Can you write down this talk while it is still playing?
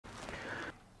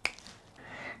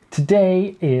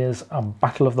Today is a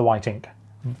battle of the white ink,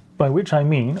 by which I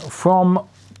mean from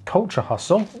Culture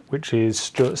Hustle, which is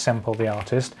Stuart Semple the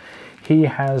artist. He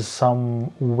has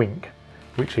some Wink,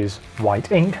 which is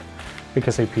white ink,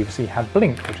 because they previously had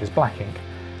Blink, which is black ink.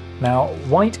 Now,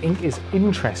 white ink is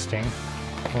interesting.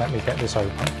 Let me get this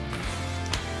open.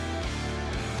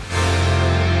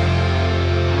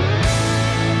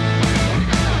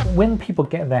 When people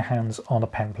get their hands on a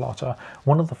pen plotter,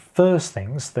 one of the first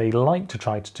things they like to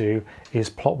try to do is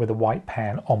plot with a white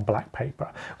pen on black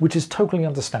paper, which is totally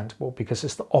understandable because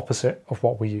it's the opposite of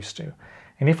what we're used to.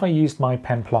 And if I used my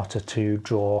pen plotter to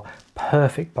draw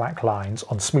perfect black lines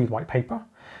on smooth white paper,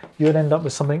 you'd end up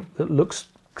with something that looks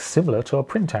similar to a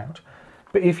printout.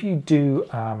 But if you do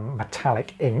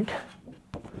metallic ink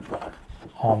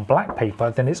on black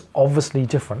paper, then it's obviously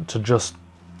different to just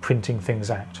printing things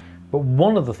out. But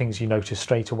one of the things you notice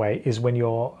straight away is when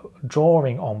you're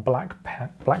drawing on black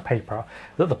paper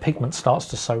that the pigment starts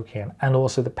to soak in, and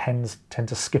also the pens tend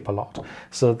to skip a lot.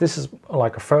 So this is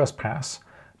like a first pass,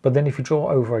 but then if you draw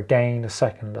over again, a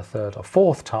second, a third, a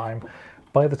fourth time,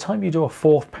 by the time you do a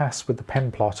fourth pass with the pen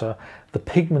plotter, the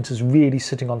pigment is really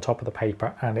sitting on top of the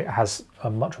paper and it has a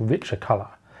much richer colour.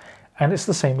 And it's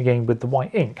the same again with the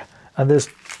white ink. And there's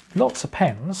lots of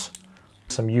pens.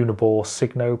 Some Uniball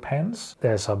Signo pens.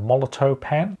 There's a Molotow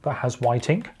pen that has white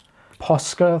ink.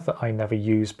 Posca that I never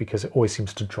use because it always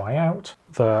seems to dry out.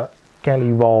 The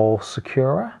Gelly Roll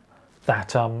Sakura,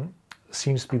 that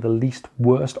seems to be the least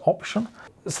worst option.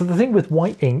 So the thing with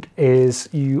white ink is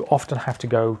you often have to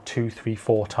go 2, 3,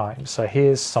 4 times. So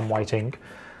here's some white ink,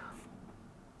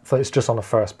 so it's just on a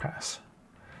first pass.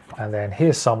 And then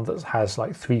here's some that has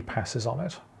like 3 passes on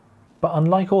it. But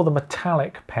unlike all the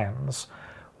metallic pens,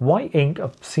 white ink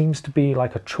seems to be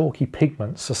like a chalky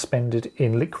pigment suspended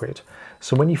in liquid.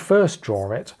 So when you first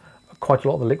draw it, quite a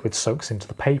lot of the liquid soaks into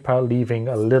the paper, leaving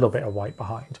a little bit of white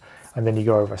behind. And then you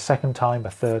go over a second time, a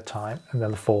third time, and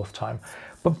then a fourth time.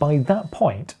 But by that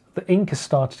point, the ink has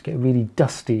started to get really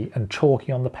dusty and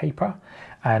chalky on the paper,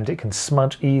 and it can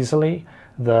smudge easily.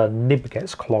 The nib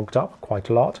gets clogged up quite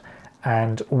a lot.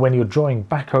 And when you're drawing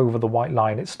back over the white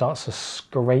line, it starts to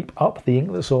scrape up the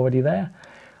ink that's already there.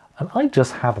 And I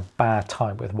just have a bad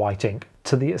time with white ink,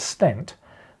 to the extent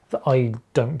that I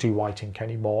don't do white ink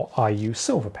anymore. I use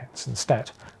silver pens instead.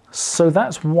 So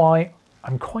that's why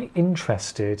I'm quite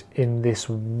interested in this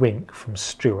Wink from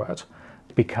Stuart,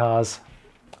 because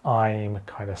I'm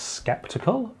kind of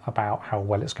skeptical about how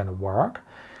well it's going to work,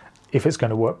 if it's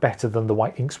going to work better than the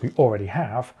white inks we already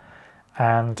have,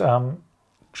 and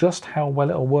just how well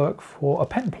it'll work for a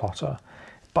pen plotter.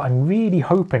 But I'm really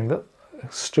hoping that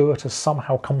Stuart has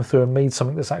somehow come through and made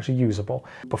something that's actually usable.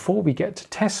 Before we get to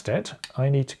test it, I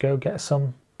need to go get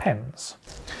some pens.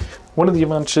 One of the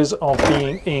advantages of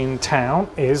being in town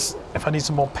is if I need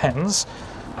some more pens,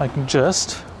 I can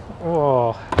just,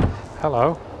 oh,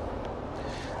 hello.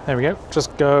 There we go,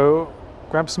 just go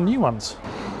grab some new ones.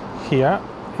 Here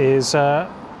is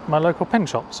my local pen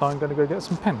shop, so I'm going to go get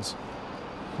some pens.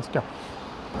 Let's go.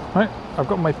 Right, I've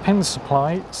got my pen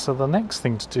supply, so the next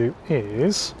thing to do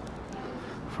is,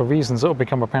 for reasons that will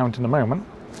become apparent in a moment,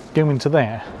 go into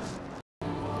there.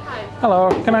 Hi. Hello,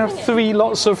 can I have 3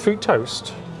 lots of fruit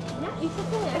toast? Yeah, you can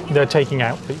do it. They're taking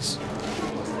out, please.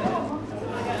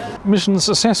 Mission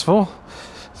successful.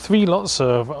 3 lots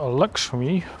of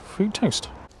luxury fruit toast.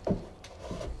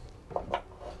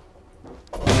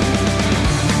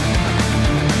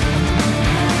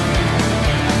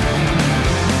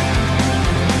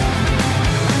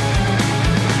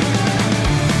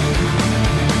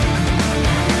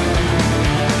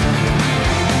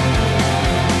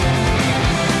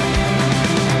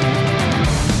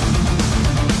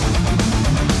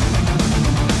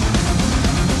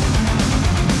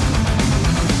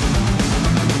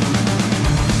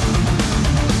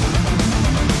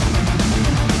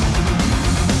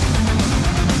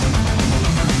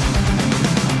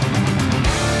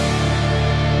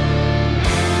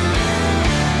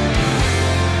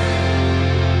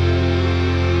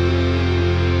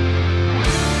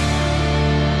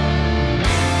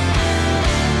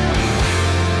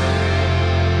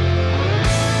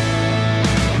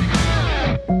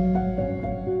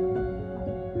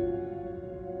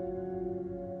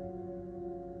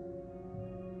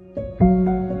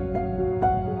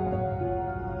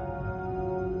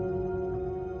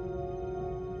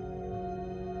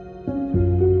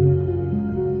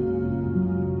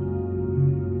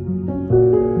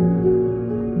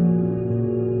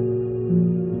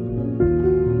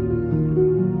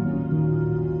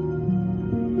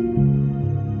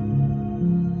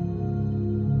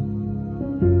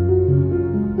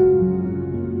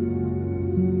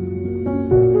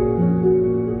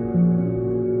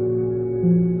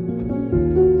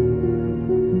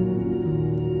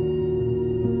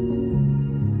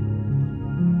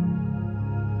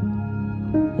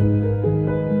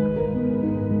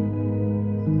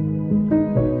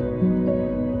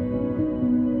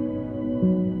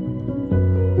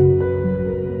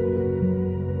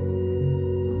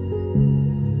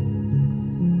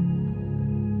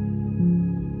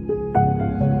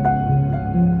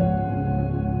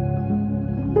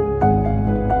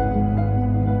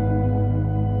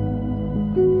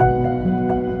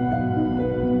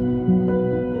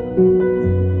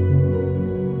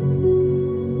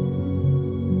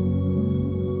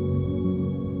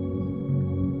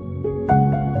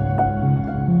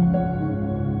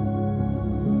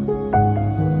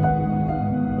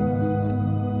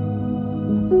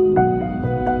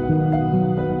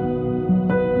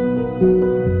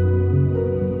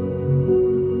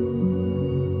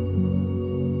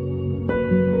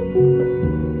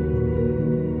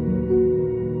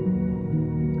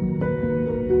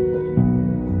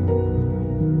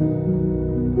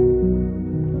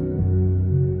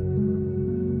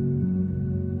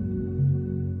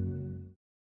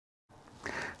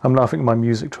 I'm laughing at my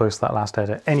music choice, that last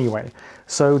edit. Anyway,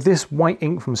 so this white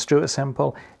ink from Stuart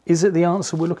Semple, is it the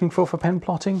answer we're looking for pen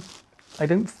plotting? I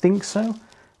don't think so.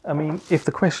 I mean, if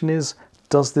the question is,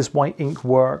 does this white ink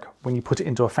work when you put it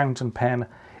into a fountain pen,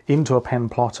 into a pen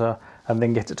plotter, and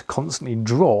then get it to constantly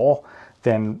draw,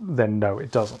 then no,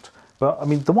 it doesn't. But I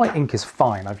mean, the white ink is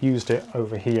fine. I've used it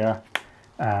over here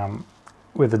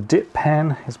with a dip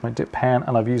pen. Here's my dip pen,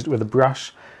 and I've used it with a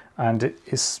brush, and it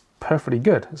is perfectly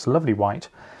good. It's lovely white.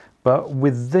 But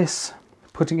with this,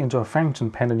 putting it into a fountain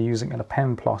pen and using it in a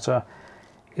pen plotter,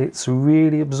 it's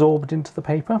really absorbed into the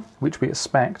paper, which we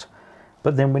expect.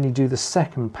 But then when you do the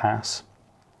second pass,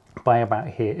 by about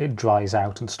here, it dries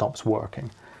out and stops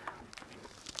working.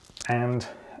 And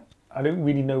I don't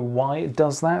really know why it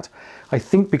does that. I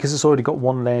think because it's already got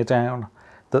one layer down,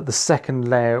 that the second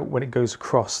layer, when it goes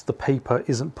across, the paper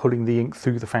isn't pulling the ink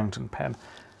through the fountain pen.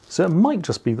 So it might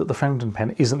just be that the fountain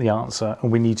pen isn't the answer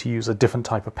and we need to use a different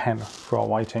type of pen for our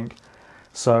white ink.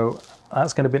 So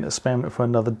that's going to be an experiment for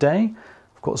another day.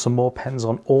 I've got some more pens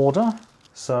on order,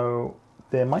 so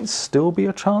there might still be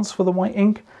a chance for the white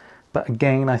ink. But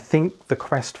again, I think the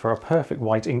quest for a perfect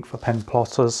white ink for pen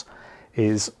plotters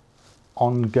is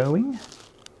ongoing.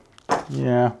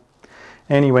 Yeah.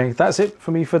 Anyway, that's it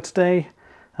for me for today.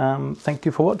 Thank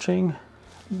you for watching.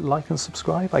 Like and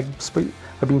subscribe.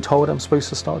 I've been told I'm supposed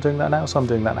to start doing that now, so I'm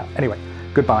doing that now. Anyway,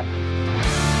 goodbye.